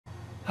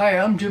Hi,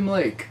 I'm Jim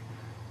Lake.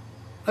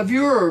 A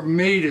viewer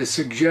made a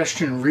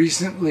suggestion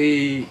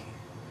recently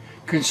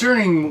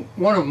concerning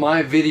one of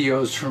my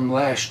videos from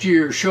last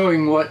year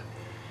showing what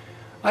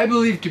I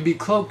believe to be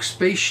cloaked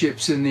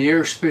spaceships in the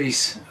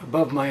airspace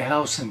above my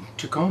house in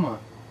Tacoma.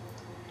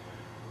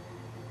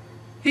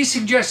 He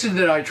suggested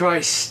that I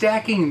try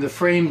stacking the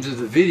frames of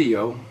the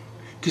video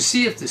to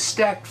see if the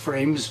stacked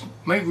frames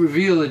might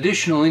reveal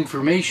additional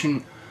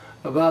information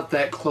about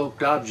that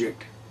cloaked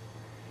object.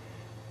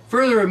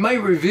 Further, it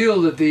might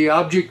reveal that the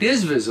object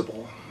is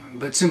visible,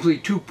 but simply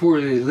too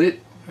poorly lit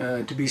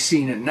to be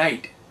seen at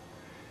night.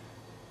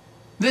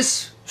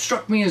 This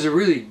struck me as a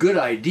really good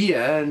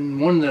idea and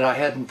one that I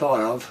hadn't thought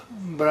of,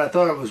 but I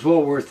thought it was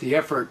well worth the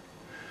effort.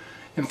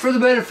 And for the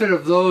benefit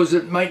of those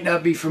that might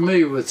not be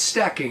familiar with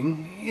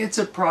stacking, it's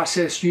a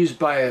process used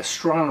by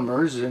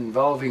astronomers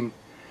involving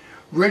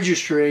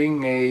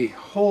registering a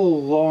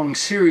whole long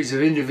series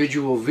of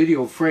individual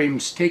video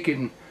frames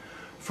taken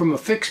from a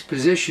fixed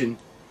position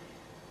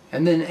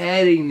and then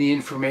adding the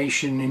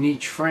information in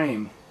each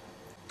frame.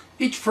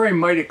 Each frame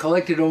might have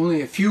collected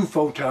only a few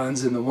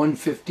photons in the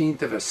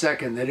 1/15th of a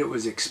second that it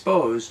was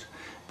exposed,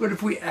 but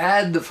if we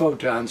add the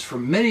photons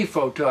from many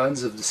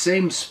photons of the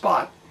same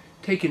spot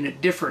taken at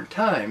different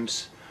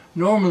times,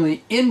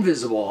 normally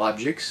invisible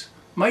objects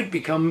might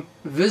become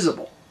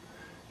visible.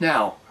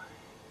 Now,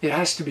 it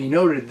has to be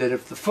noted that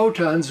if the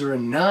photons are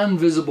in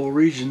non-visible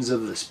regions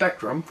of the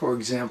spectrum, for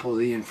example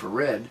the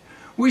infrared,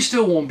 we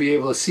still won't be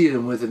able to see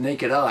them with the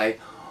naked eye,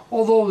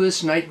 although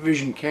this night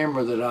vision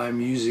camera that I'm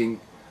using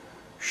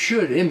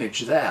should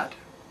image that.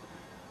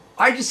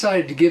 I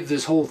decided to give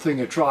this whole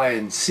thing a try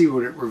and see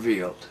what it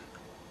revealed.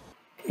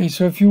 Okay,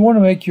 so if you want to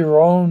make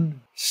your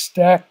own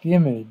stacked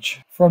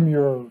image from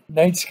your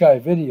night sky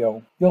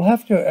video, you'll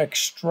have to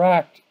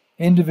extract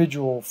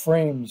individual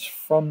frames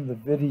from the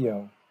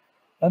video.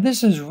 Now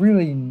this is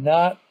really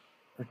not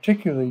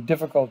particularly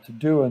difficult to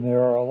do, and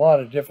there are a lot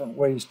of different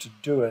ways to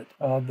do it.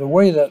 The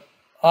way that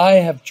I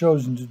have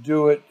chosen to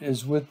do it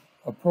is with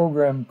a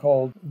program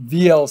called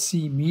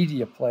VLC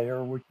Media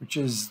Player, which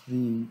is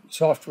the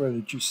software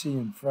that you see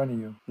in front of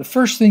you. The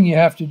first thing you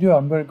have to do,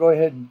 I'm going to go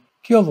ahead and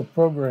kill the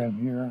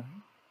program here.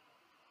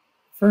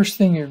 First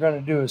thing you're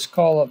going to do is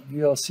call up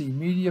VLC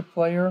Media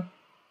Player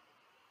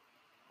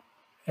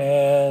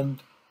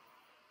and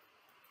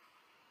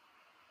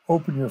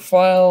open your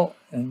file,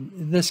 and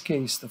in this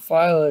case the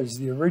file is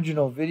the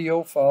original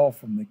video file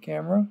from the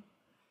camera,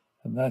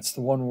 and that's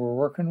the one we're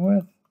working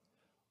with.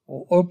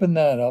 We'll open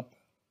that up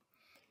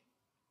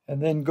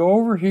and then go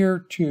over here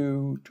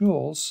to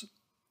Tools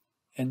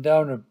and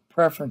down to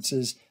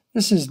Preferences.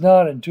 This is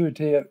not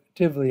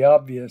intuitively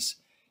obvious,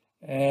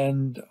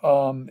 and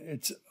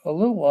it's a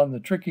little on the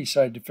tricky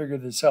side to figure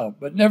this out,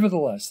 but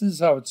nevertheless, this is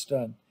how it's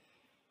done.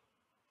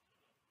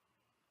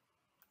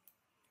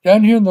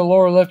 Down here in the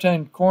lower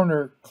left-hand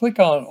corner, click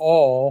on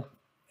All,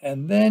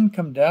 and then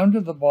come down to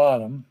the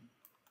bottom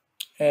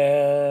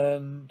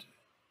and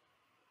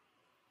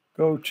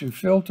go to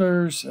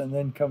Filters, and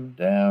then come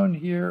down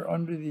here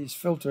under these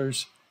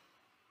filters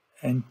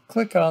and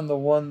click on the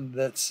one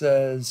that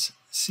says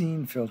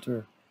Scene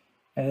Filter.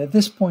 And at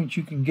this point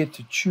you can get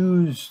to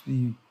choose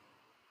the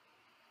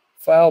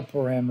file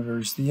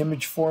parameters, the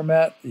image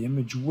format, the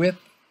image width.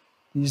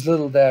 These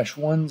little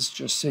 -1s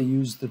just say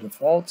use the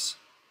defaults.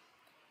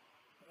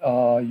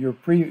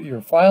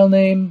 Your file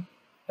name,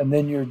 and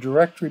then your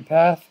directory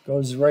path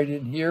goes right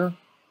in here.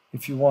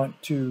 If you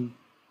want to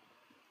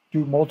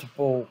do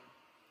multiple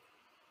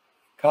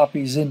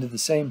copies into the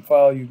same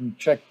file, you can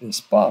check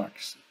this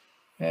box.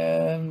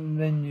 And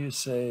then you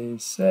say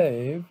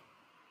save.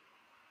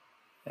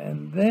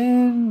 And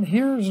then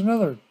here's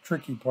another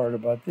tricky part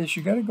about this.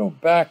 You got to go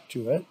back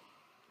to it,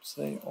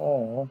 say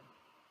all,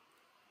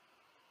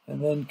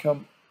 and then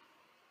come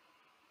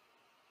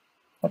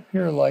up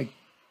here like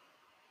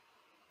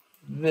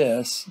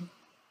this,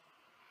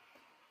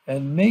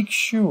 and make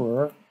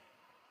sure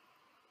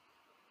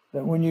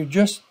that when you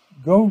just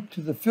go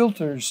to the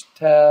Filters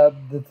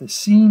tab that the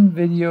Scene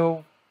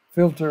Video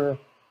Filter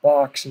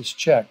box is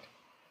checked.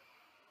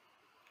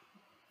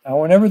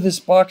 Now whenever this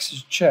box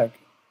is checked,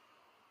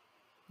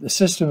 the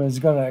system is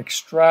going to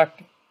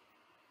extract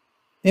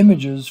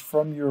images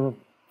from your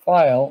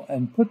file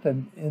and put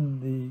them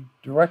in the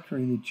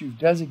directory that you've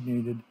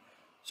designated.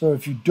 So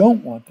if you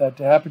don't want that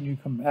to happen, you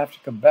have to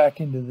come back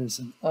into this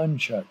and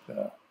uncheck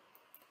that.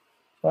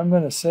 So I'm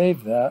going to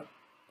save that.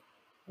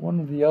 One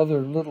of the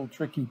other little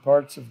tricky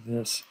parts of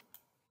this.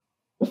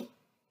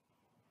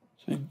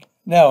 So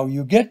now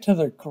you get to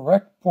the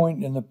correct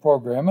point in the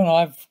program, and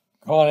I've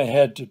gone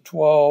ahead to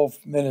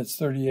 12 minutes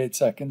 38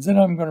 seconds, and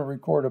I'm going to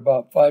record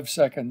about 5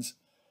 seconds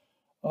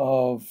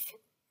of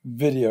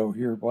video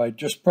here by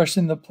just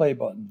pressing the play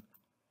button.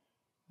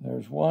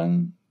 There's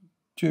 1,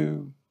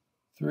 2,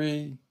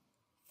 3,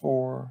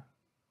 4,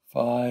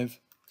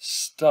 5,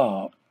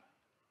 stop.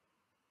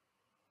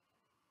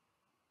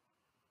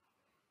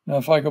 Now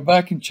if I go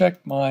back and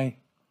check my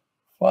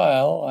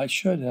file, I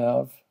should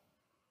have,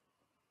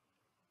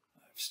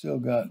 I've still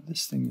got,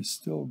 this thing is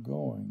still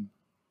going.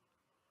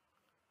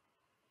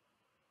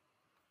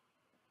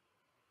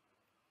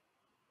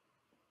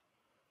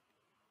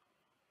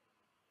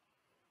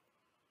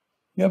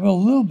 You have to be a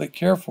little bit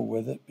careful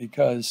with it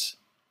because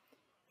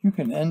you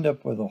can end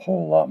up with a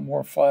whole lot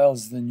more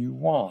files than you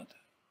want.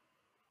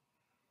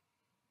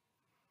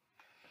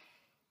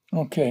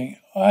 Okay,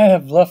 I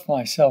have left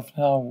myself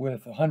now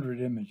with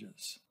 100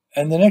 images.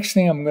 And the next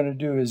thing I'm going to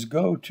do is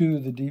go to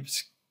the Deep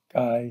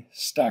Sky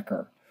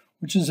Stacker,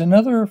 which is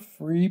another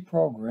free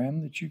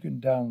program that you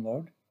can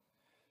download.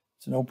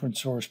 It's an open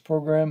source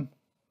program.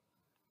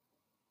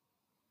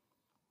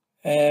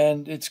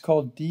 And it's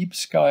called Deep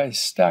Sky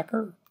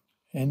Stacker.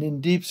 And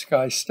in Deep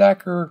Sky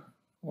Stacker,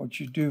 what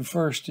you do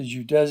first is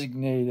you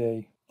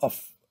designate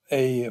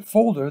a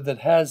folder that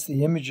has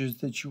the images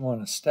that you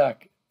want to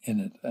stack in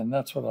it. And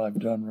that's what I've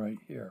done right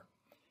here.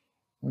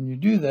 When you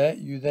do that,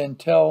 you then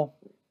tell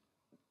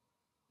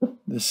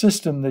the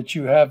system that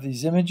you have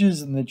these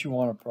images and that you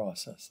want to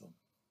process them.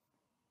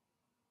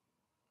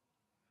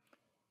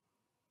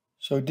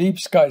 So Deep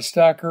Sky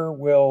Stacker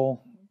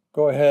will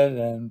go ahead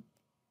and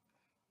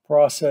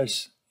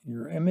process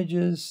your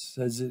images.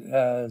 Says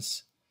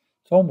it's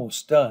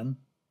almost done.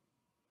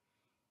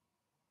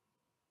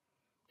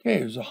 Okay,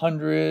 there's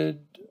 100,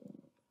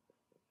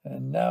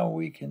 and now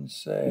we can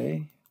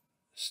say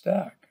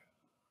stack.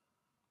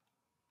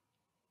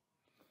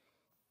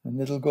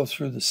 And it'll go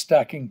through the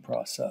stacking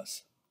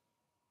process.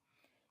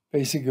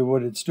 Basically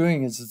what it's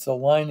doing is it's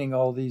aligning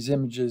all these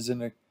images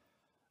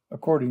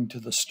according to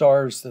the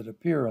stars that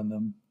appear on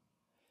them,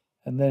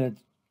 and then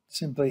it's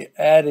simply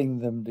adding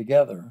them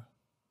together.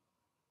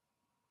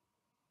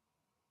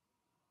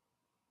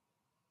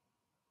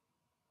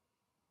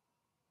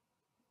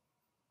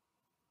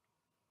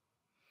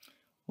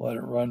 Let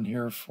it run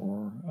here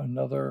for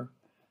another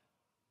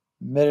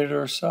minute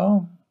or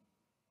so.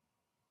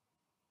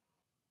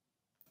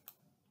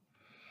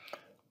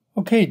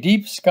 Okay,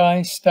 Deep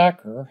Sky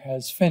Stacker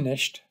has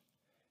finished.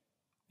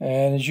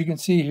 And as you can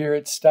see here,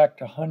 it's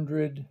stacked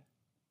 100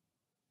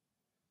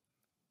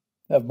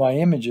 of my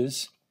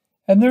images.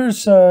 And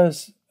there's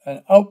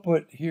an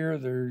output here.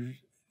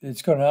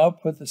 It's going to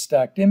output the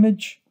stacked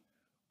image,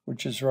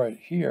 which is right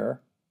here.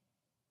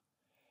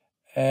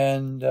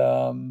 And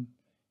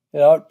it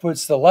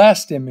outputs the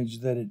last image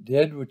that it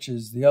did, which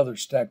is the other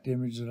stacked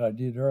image that I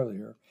did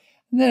earlier.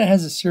 And then it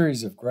has a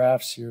series of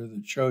graphs here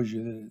that shows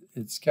you that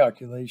its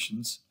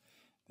calculations.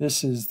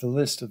 This is the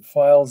list of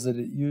files that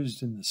it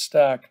used in the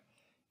stack,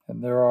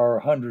 and there are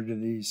 100 of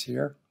these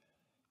here.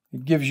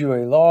 It gives you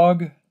a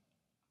log,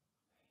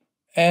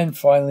 and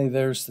finally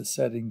there's the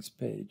settings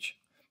page.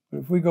 But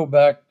if we go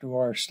back to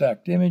our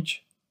stacked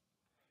image,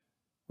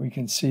 we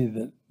can see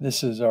that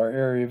this is our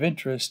area of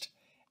interest,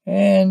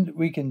 and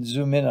we can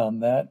zoom in on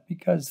that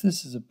because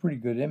this is a pretty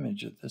good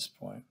image at this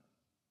point.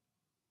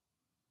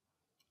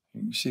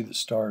 You can see the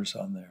stars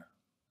on there.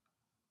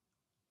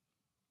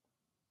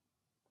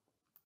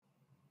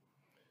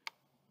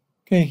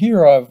 Okay,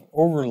 here I've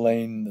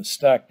overlain the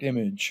stacked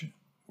image,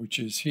 which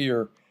is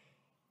here.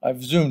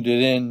 I've zoomed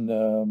it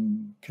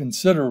in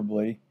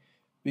considerably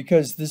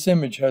because this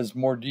image has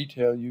more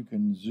detail. You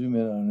can zoom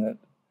in on it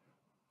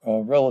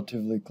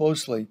relatively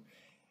closely.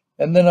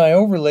 And then I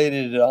overlaid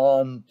it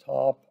on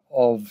top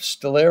of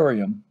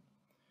Stellarium,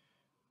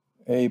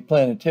 a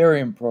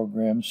planetarium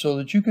program, so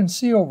that you can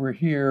see over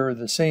here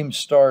the same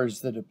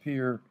stars that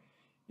appear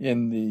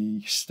in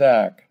the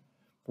stack.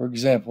 For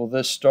example,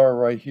 this star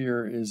right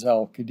here is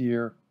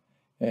Al-Qadir,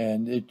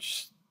 and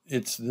it's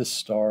this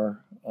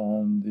star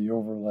on the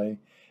overlay.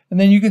 And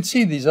then you can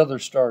see these other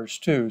stars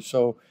too.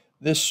 So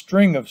this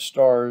string of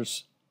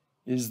stars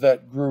is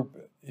that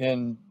group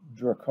in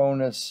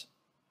Draconis,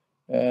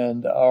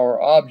 and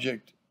our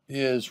object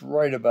is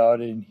right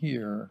about in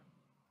here.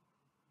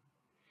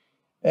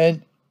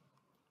 And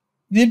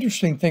the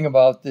interesting thing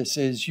about this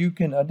is you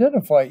can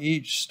identify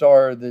each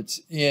star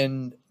that's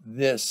in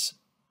this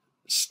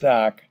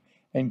stack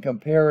and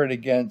compare it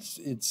against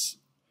its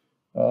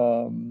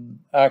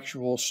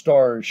actual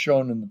stars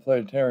shown in the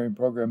planetarium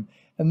program,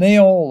 and they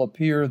all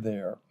appear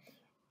there.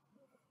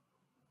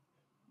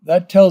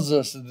 That tells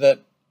us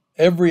that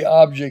every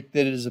object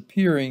that is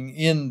appearing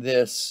in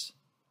this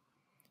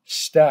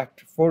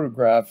stacked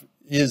photograph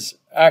is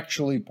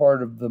actually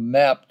part of the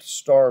mapped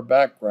star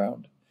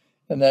background.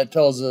 And that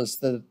tells us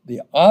that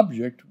the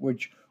object,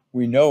 which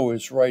we know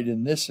is right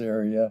in this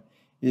area,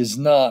 is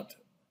not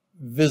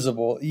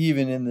visible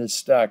even in this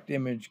stacked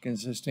image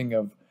consisting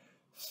of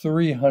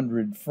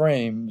 300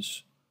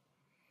 frames,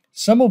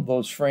 some of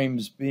those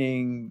frames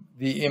being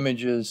the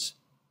images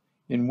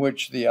in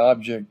which the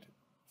object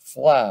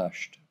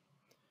flashed.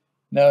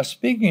 Now,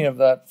 speaking of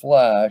that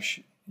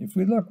flash, if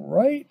we look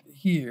right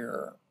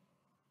here,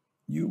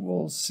 you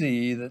will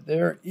see that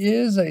there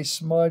is a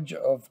smudge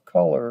of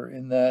color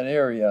in that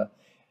area,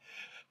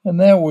 and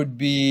that would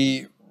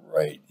be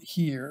right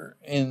here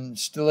in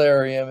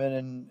Stellarium.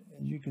 And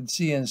you can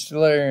see in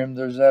Stellarium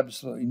there's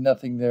absolutely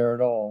nothing there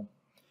at all.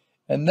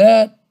 And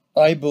that,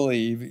 I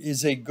believe,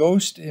 is a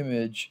ghost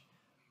image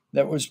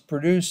that was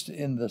produced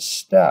in the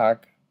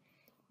stack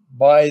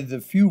by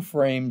the few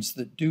frames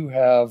that do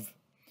have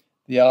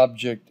the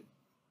object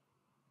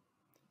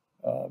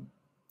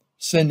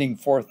sending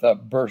forth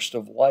that burst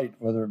of light,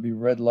 whether it be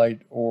red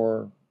light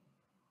or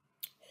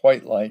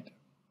white light.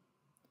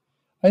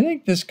 I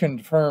think this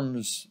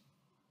confirms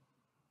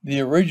the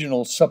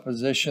original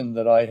supposition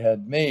that I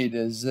had made,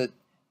 is that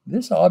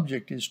this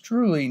object is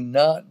truly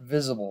not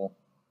visible.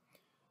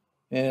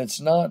 And it's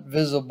not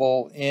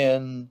visible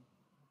in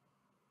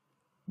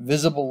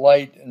visible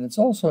light, and it's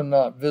also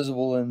not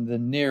visible in the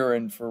near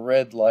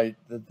infrared light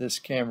that this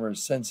camera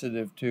is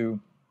sensitive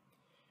to.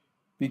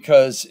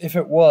 Because if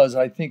it was,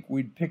 I think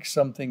we'd pick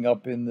something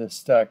up in the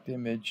stacked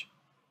image,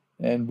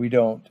 and we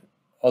don't,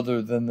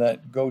 other than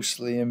that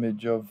ghostly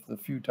image of the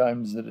few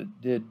times that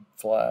it did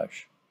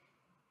flash.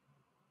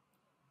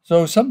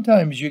 So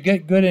sometimes you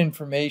get good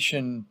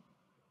information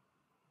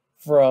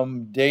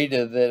from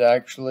data that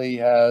actually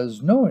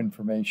has no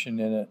information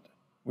in it,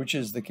 which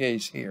is the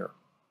case here.